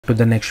to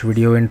the next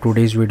video. In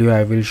today's video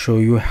I will show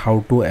you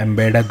how to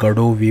embed a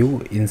Godot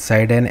view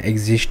inside an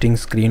existing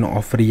screen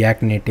of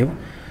React Native.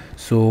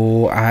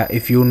 So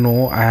if you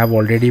know, I have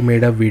already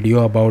made a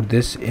video about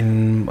this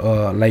in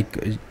like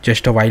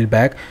just a while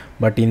back,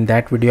 but in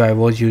that video I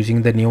was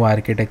using the new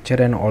architecture,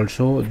 and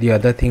also the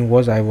other thing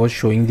was I was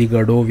showing the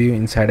Godot view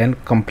inside a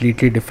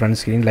completely different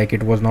screen. Like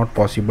it was not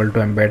possible to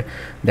embed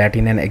that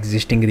in an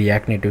existing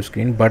React Native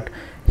screen, but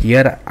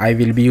here I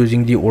will be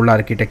using the old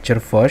architecture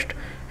first,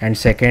 and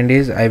second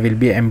is I will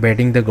be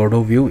embedding the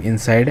Godot view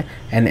inside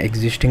an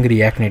existing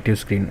React Native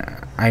screen.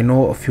 I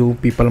know a few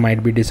people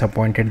might be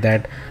disappointed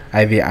that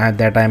I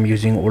am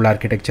using old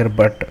architecture,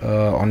 but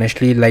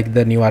honestly, like,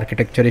 the new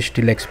architecture is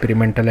still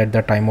experimental at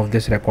the time of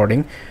this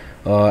recording,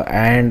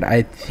 and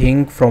I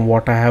think from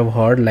what I have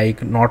heard,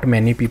 like, not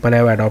many people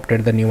have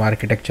adopted the new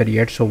architecture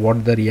yet. So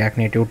what the React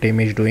Native team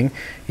is doing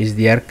is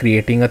they are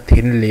creating a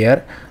thin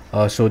layer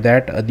so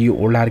that the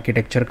old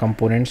architecture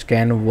components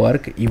can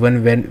work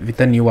even when with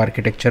a new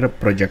architecture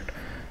project.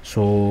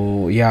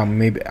 So yeah,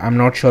 maybe I'm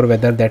not sure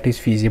whether that is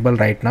feasible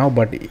right now,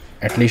 but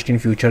at least in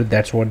future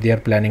that's what they are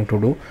planning to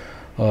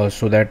do,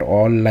 so that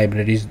all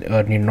libraries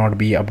need not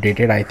be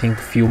updated. I think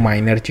few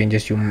minor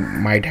changes you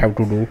might have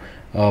to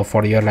do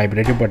for your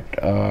library, but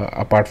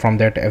apart from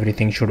that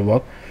everything should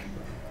work.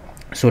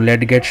 So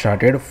let's get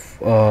started.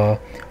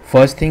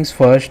 First things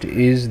first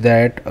is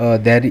that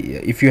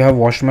if you have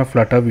watched my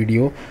Flutter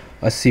video,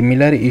 a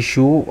similar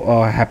issue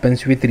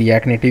happens with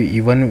React Native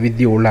even with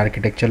the old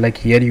architecture. Like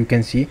here you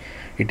can see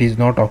it is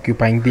not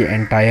occupying the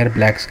entire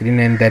black screen,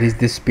 and there is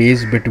this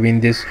space between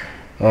this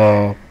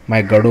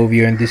my Godot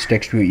view and this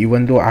text view.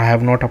 Even though I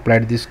have not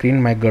applied this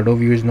screen, my Godot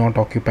view is not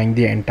occupying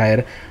the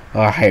entire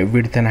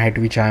width and height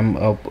which I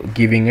am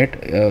giving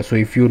it. So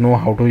if you know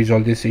how to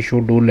resolve this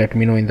issue, do let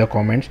me know in the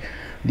comments.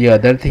 The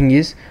other thing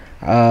is,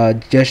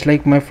 just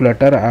like my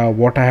Flutter,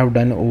 what I have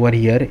done over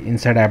here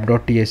inside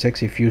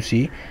app.tsx, if you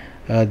see,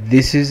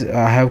 this is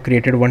I have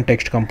created one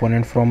text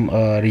component from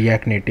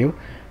React Native,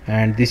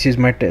 and this is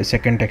my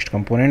second text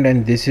component,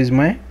 and this is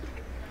my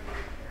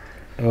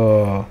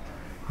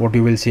what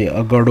you will say,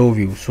 a Godot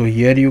view. So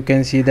here you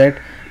can see that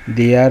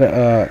they are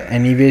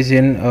anyways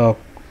in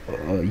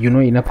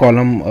in a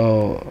column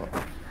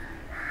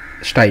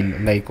style,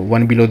 like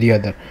one below the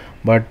other,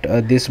 but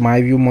this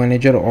my view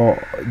manager,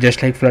 or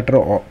just like Flutter,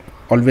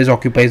 always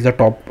occupies the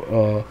top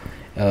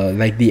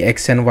like the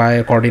x and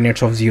y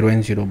coordinates of 0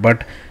 and 0.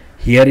 But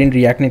here in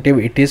React Native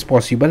it is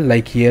possible.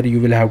 Like here you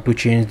will have to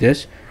change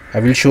this. I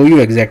will show you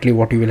exactly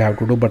what you will have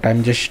to do, but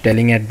I'm just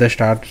telling at the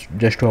start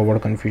just to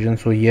avoid confusion.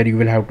 So here you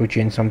will have to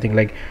change something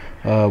like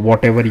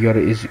whatever your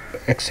is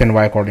x and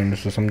y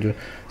coordinates. So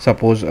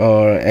suppose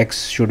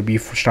x should be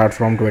start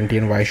from 20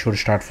 and y should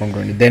start from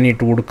 20, then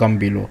it would come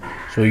below.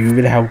 So you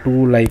will have to,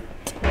 like,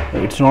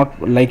 it's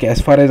not like,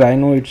 as far as I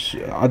know, it's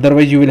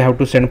otherwise you will have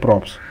to send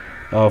props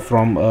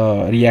from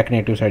React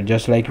Native side.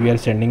 Just like we are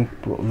sending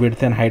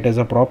width and height as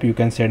a prop, you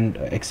can send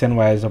x and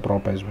y as a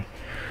prop as well.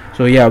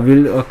 So yeah,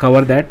 we'll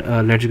cover that.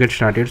 Let's get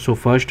started. So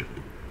first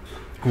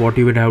what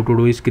you would have to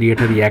do is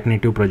create a React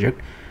Native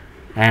project,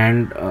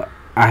 and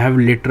I have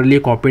literally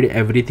copied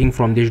everything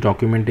from this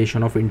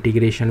documentation of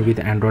integration with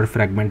Android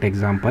fragment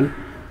example.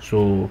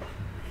 So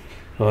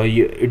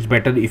it's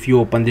better if you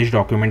open this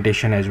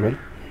documentation as well.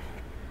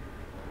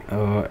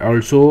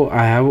 Also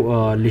I have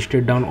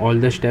listed down all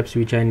the steps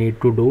which I need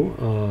to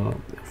do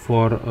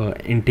for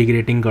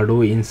integrating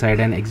Godot inside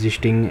an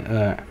existing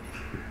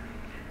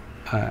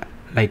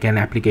like an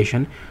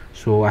application.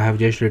 So I have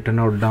just written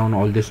out down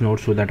all this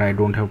notes so that I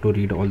don't have to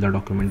read all the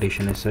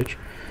documentation as such.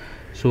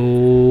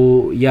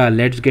 So yeah,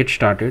 let's get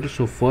started.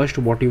 So first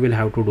what you will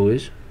have to do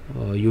is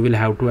you will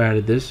have to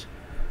add this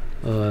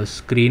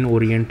screen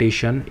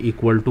orientation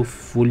equal to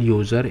full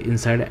user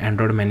inside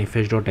Android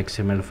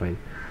manifest.xml file.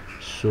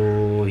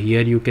 So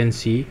here you can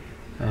see,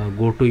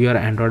 go to your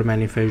Android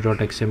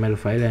manifest.xml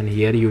file, and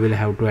here you will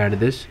have to add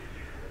this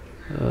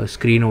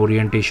screen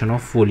orientation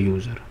of full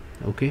user.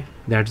 Okay,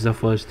 that's the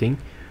first thing.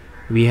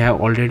 We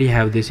already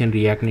have this in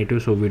React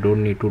Native, so we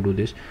don't need to do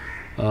this.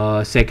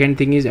 Second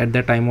thing is, at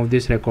the time of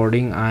this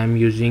recording I am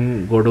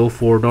using Godot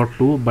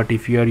 4.2, but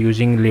if you are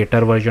using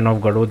later version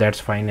of Godot, that's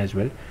fine as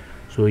well.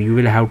 So you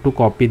will have to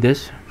copy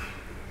this,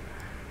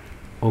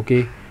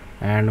 okay,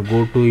 and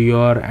go to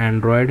your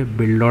Android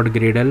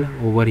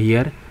build.gradle over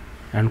here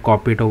and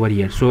copy it over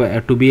here. So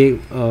to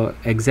be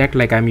exact,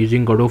 like, I'm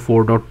using Godot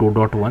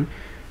 4.2.1,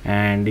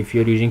 and if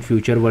you're using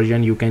future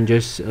version, you can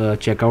just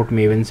check out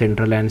Maven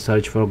Central and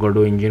search for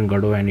Godot engine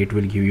Godot, and it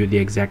will give you the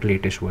exact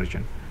latest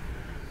version.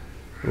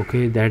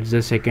 Okay, that's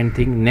the second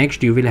thing.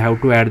 Next you will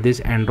have to add this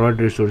Android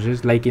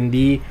resources. Like in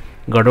the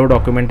Godot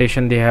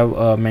documentation they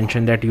have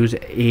mentioned that use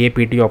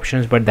AAPT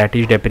options, but that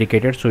is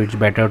deprecated, so it's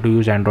better to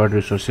use Android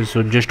resources.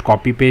 So just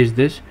copy paste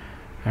this,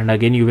 and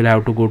again you will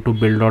have to go to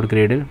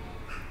build.gradle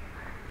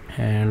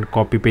and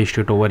copy paste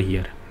it over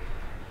here.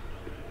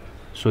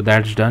 So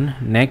that's done.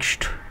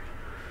 Next,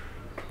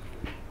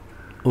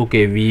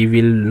 okay, we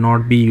will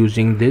not be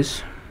using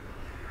this,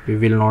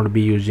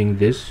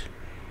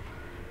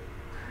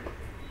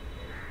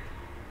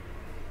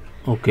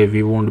 Okay,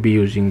 we won't be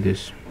using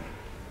this.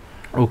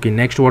 Okay,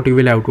 next what you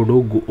will have to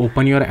do,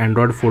 open your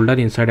Android folder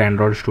inside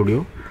Android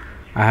Studio.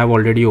 I have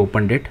already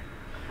opened it.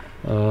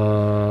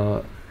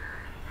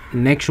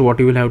 Next what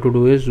you will have to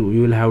do is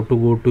you will have to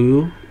go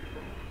to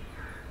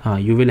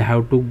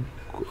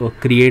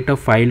create a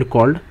file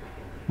called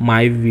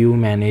my view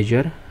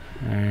manager,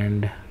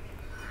 and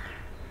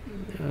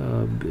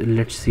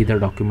let's see the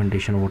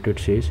documentation what it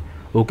says.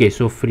 Okay,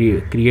 so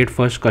create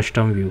first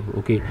custom view.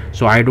 Okay,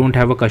 so I don't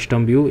have a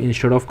custom view.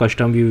 Instead of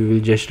custom view, we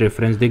will just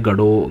reference the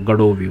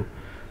Godot view.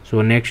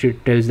 So next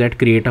it tells that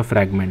create a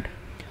fragment.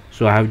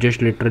 So I have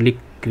just literally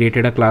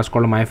created a class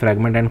called my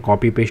fragment and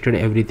copy pasted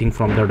everything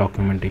from the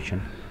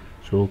documentation.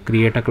 So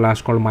create a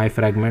class called my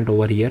fragment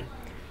over here,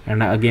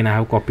 and again I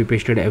have copy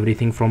pasted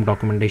everything from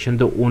documentation.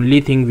 The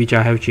only thing which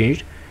I have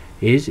changed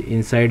is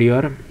inside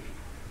your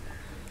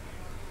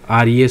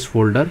res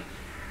folder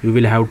you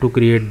will have to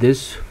create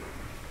this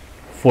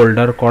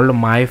folder called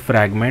my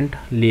fragment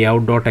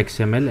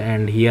layout.xml,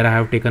 and here I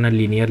have taken a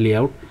linear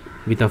layout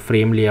with a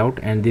frame layout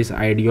and this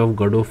id of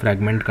Godot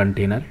fragment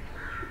container.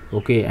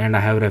 Okay, and I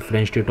have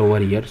referenced it over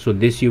here. So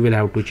this you will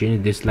have to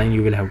change, this line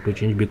you will have to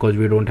change, because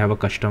we don't have a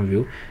custom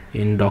view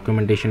in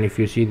documentation. If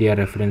you see, they are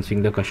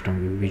referencing the custom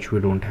view which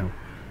we don't have.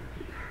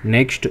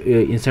 Next,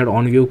 inside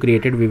on view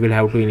created, we will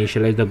have to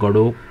initialize the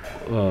Godot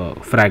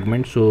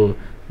fragment. So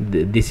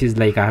this is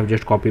like I have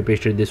just copy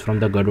pasted this from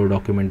the Godot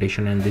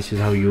documentation, and this is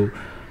how you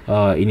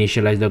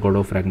initialize the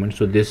Godot fragment.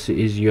 So this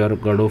is your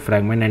Godot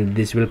fragment, and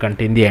this will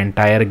contain the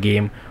entire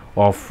game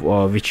of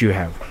which you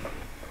have.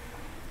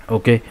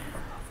 Okay,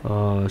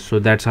 so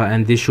that's how,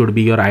 and this should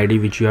be your id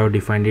which you have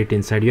defined it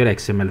inside your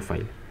XML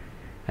file.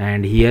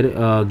 And here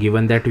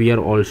given that we are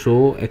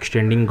also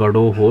extending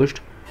Godot host,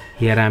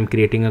 here I am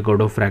creating a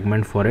Godot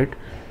fragment for it,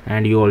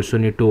 and you also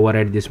need to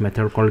override this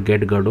method called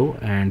get Godot,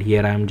 and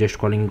here I am just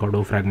calling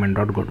Godot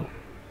fragment.godot.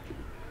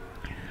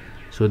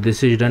 So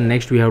this is done.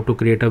 Next we have to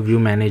create a view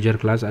manager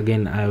class.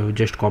 Again I have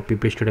just copy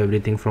pasted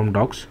everything from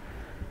docs,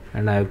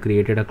 and I have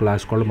created a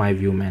class called my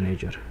view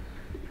manager,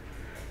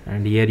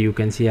 and here you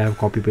can see I have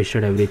copy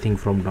pasted everything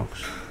from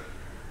docs.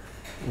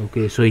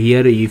 Okay, so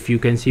here if you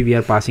can see we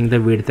are passing the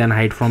width and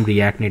height from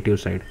React Native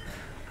side.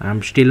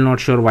 I'm still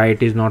not sure why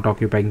it is not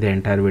occupying the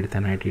entire width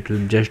and height. It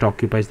will just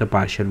occupies the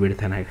partial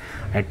width and height.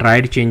 I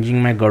tried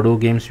changing my Godot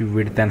games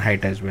width and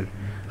height as well.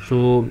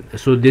 So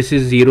this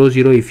is 0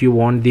 0 if you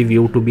want the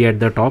view to be at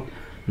the top.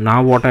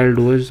 Now what I'll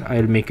do is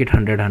I'll make it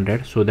 100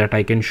 100 so that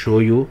I can show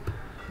you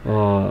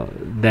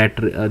that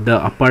the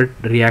upper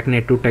React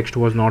Native text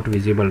was not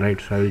visible, right?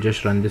 So I will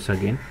just run this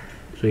again.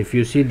 So if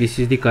you see, this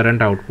is the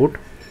current output,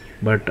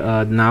 but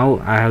now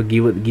I have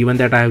given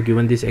that I have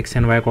given this x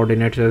and y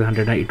coordinates as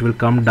 100, it will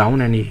come down,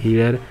 and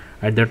here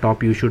at the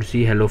top you should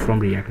see hello from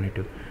React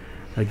Native.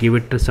 Give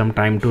it some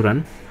time to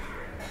run,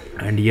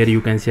 and here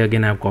you can see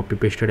again I have copy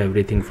pasted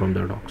everything from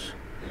the docs.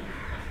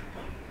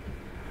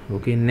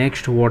 Okay,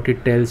 next what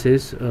it tells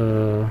is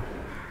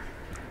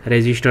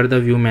register the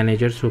view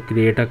manager. So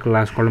create a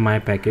class called my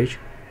package.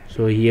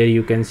 So here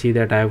you can see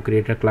that I have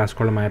created a class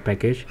called my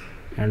package,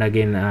 and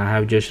again I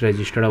have just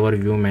registered our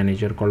view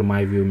manager called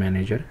my view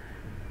manager.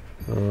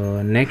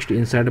 Next,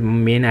 inside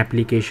main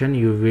application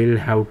you will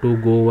have to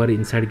go over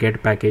inside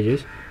get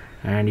packages,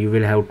 and you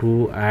will have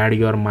to add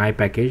your my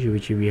package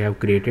which we have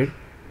created.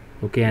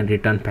 Okay, and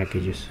return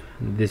packages,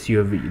 this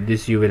you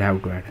will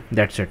have to add.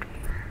 That's it.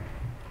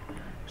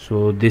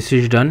 So this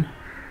is done.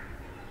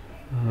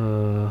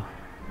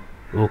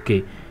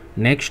 Okay,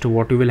 next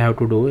what you will have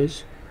to do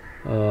is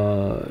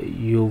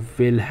you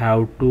will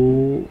have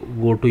to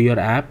go to your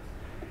app,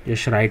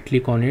 just right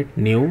click on it,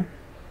 new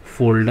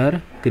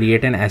folder,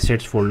 create an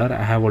assets folder.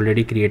 I have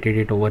already created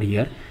it over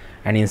here,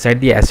 and inside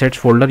the assets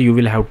folder you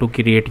will have to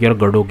create your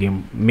Godot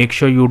game. Make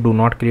sure you do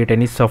not create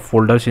any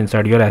subfolders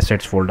inside your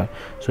assets folder.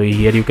 So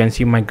here you can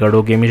see my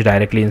Godot game is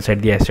directly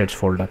inside the assets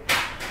folder.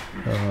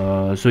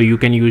 So you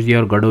can use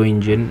your Godot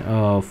engine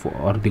or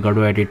the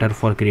Godot editor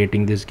for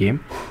creating this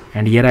game,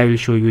 and here I will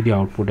show you the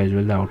output as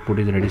well. The output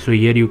is ready. So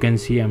here you can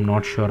see, I'm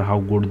not sure how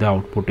good the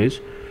output is,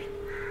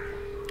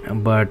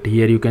 but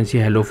here you can see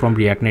hello from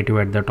React Native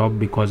at the top,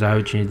 because I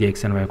have changed the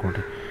x and y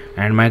coordinate.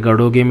 And my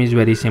Godot game is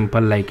very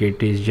simple, like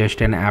it is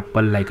just an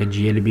apple, like a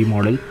GLB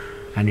model,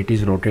 and it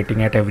is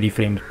rotating at every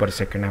frame per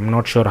second. I'm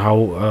not sure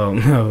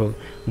how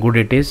good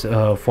it is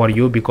for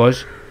you,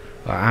 because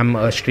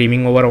I'm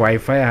streaming over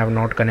Wi-Fi. I have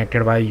not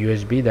connected via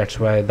USB, that's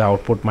why the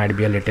output might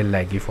be a little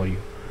laggy for you.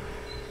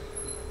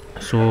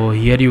 So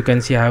here you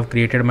can see I have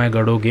created my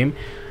Godot game,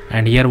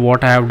 and here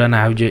what I have done,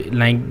 I have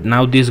like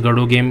now this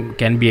Godot game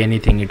can be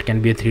anything. It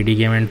can be a 3D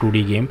game and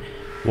 2D game.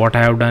 What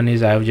I have done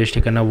is I have just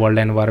taken a world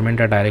environment,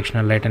 a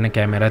directional light, and a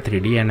camera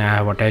 3D, and I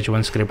have attached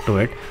one script to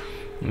it.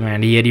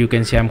 And here you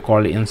can see I'm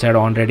calling inside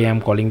already,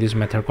 I'm calling this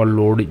method called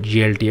load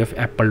gltf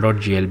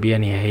apple.glb,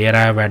 and here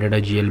I have added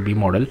a GLB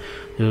model.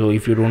 So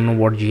if you don't know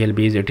what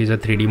GLB is, it is a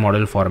 3D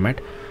model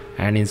format.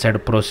 And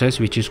inside process,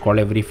 which is called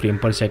every frame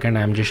per second,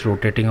 I am just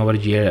rotating our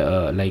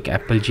like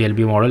Apple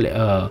GLB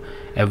model,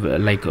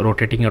 like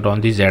rotating it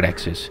on the Z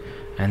axis,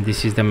 and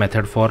this is the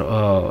method for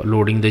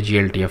loading the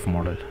GLTF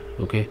model.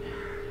 Okay.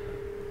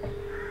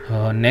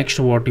 Next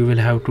what you will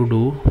have to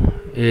do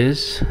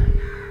is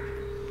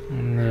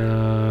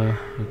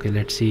okay,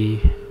 let's see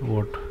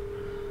what.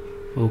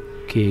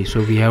 Okay,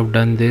 so we have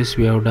done this,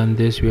 we have done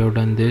this, we have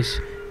done this,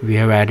 we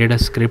have added a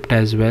script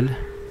as well.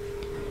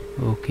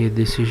 Okay,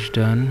 this is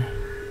done.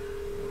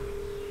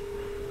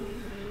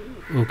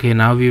 Okay,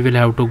 now we will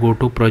have to go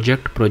to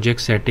project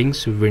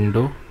settings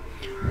window.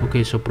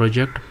 Okay, so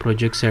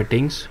project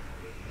settings,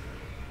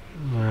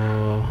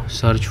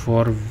 search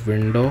for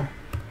window,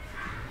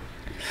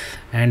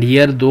 and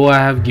here though I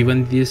have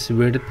given this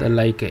width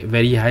like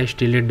very high,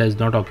 still it does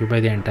not occupy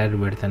the entire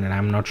width, and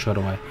I'm not sure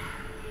why.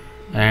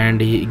 And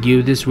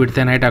give this width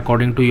and height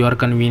according to your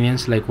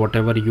convenience, like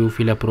whatever you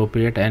feel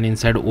appropriate. And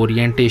inside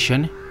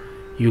orientation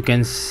you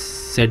can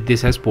set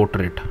this as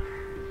portrait.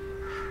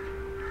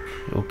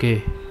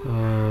 Okay,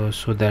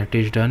 so that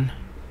is done.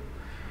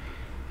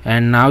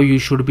 And now you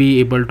should be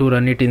able to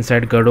run it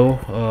inside Godot.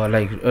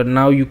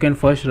 Now you can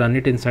first run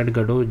it inside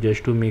Godot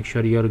just to make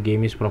sure your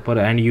game is proper,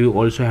 and you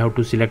also have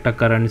to select a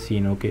current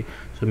scene. Okay,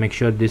 so make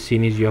sure this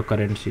scene is your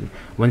current scene.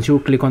 Once you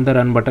click on the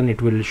run button,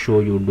 it will show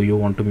you, do you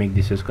want to make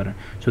this as current.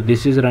 So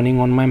this is running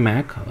on my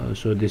Mac,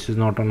 so this is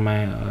not on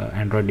my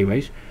Android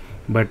device,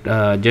 but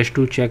just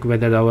to check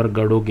whether our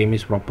Godot game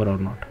is proper or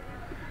not.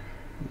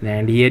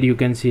 And here you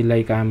can see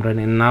like I'm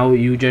running. Now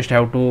you just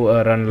have to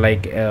run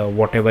like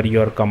whatever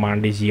your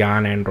command is,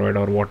 yarn Android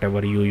or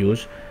whatever you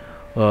use,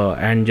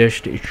 and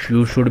just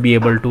you should be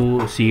able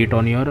to see it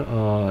on your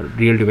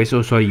real device.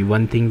 Oh sorry,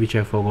 one thing which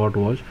I forgot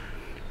was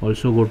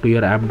also go to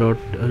your app dot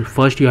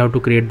first you have to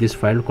create this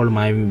file called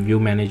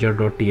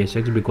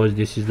myviewmanager.tsx, because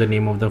this is the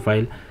name of the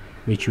file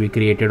which we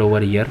created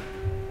over here.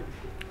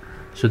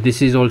 So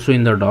this is also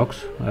in the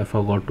docs, I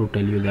forgot to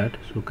tell you that.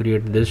 So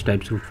create this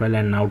TypeScript file,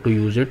 and now to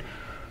use it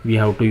we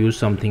have to use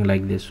something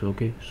like this.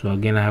 Okay, so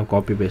again I have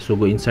copy paste. So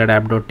go inside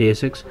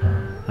app.tsx.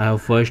 I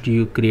have first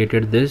you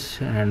created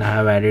this, and I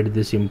have added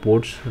this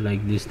imports,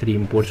 like these 3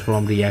 imports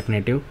from React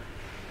Native,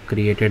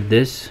 created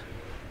this,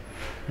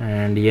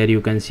 and here you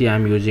can see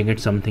I'm using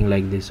it something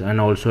like this, and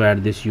also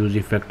add this use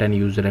effect and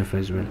use ref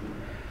as well.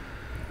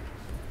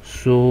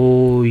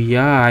 So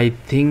yeah, I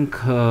think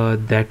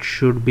that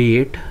should be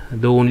it.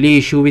 The only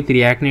issue with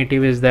React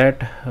Native is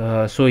that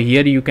so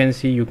here you can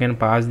see you can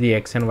pass the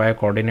x and y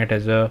coordinate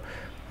as a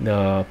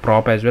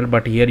prop as well,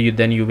 but here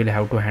you will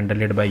have to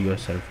handle it by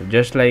yourself.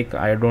 Just like,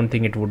 I don't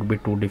think it would be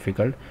too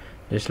difficult.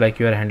 Just like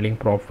you are handling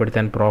prop width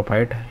and prop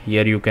height,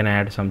 here you can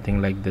add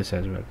something like this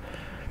as well.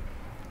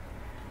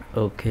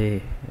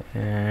 Okay,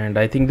 and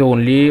I think the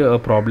only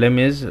problem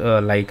is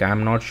like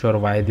I'm not sure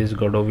why this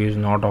Godot view is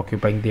not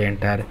occupying the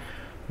entire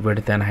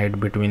width and height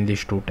between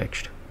these two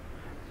text.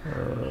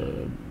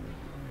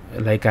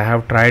 Like I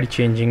have tried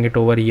changing it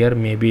over here,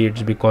 maybe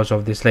it's because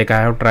of this. Like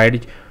I have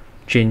tried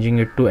changing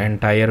it to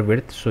entire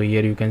width, so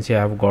here you can see I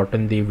have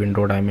gotten the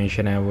window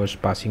dimension, I was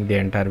passing the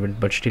entire width,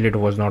 but still it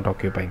was not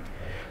occupying.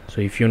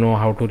 So if you know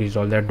how to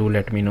resolve that, do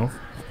let me know.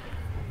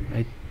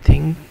 I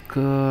think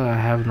I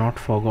have not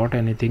forgot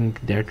anything.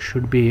 That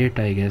should be it,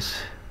 I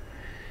guess.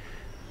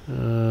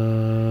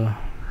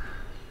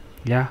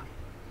 Yeah,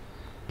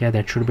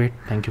 that should be it.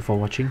 Thank you for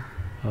watching.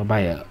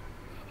 Bye.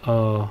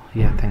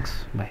 Yeah,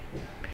 thanks. Bye.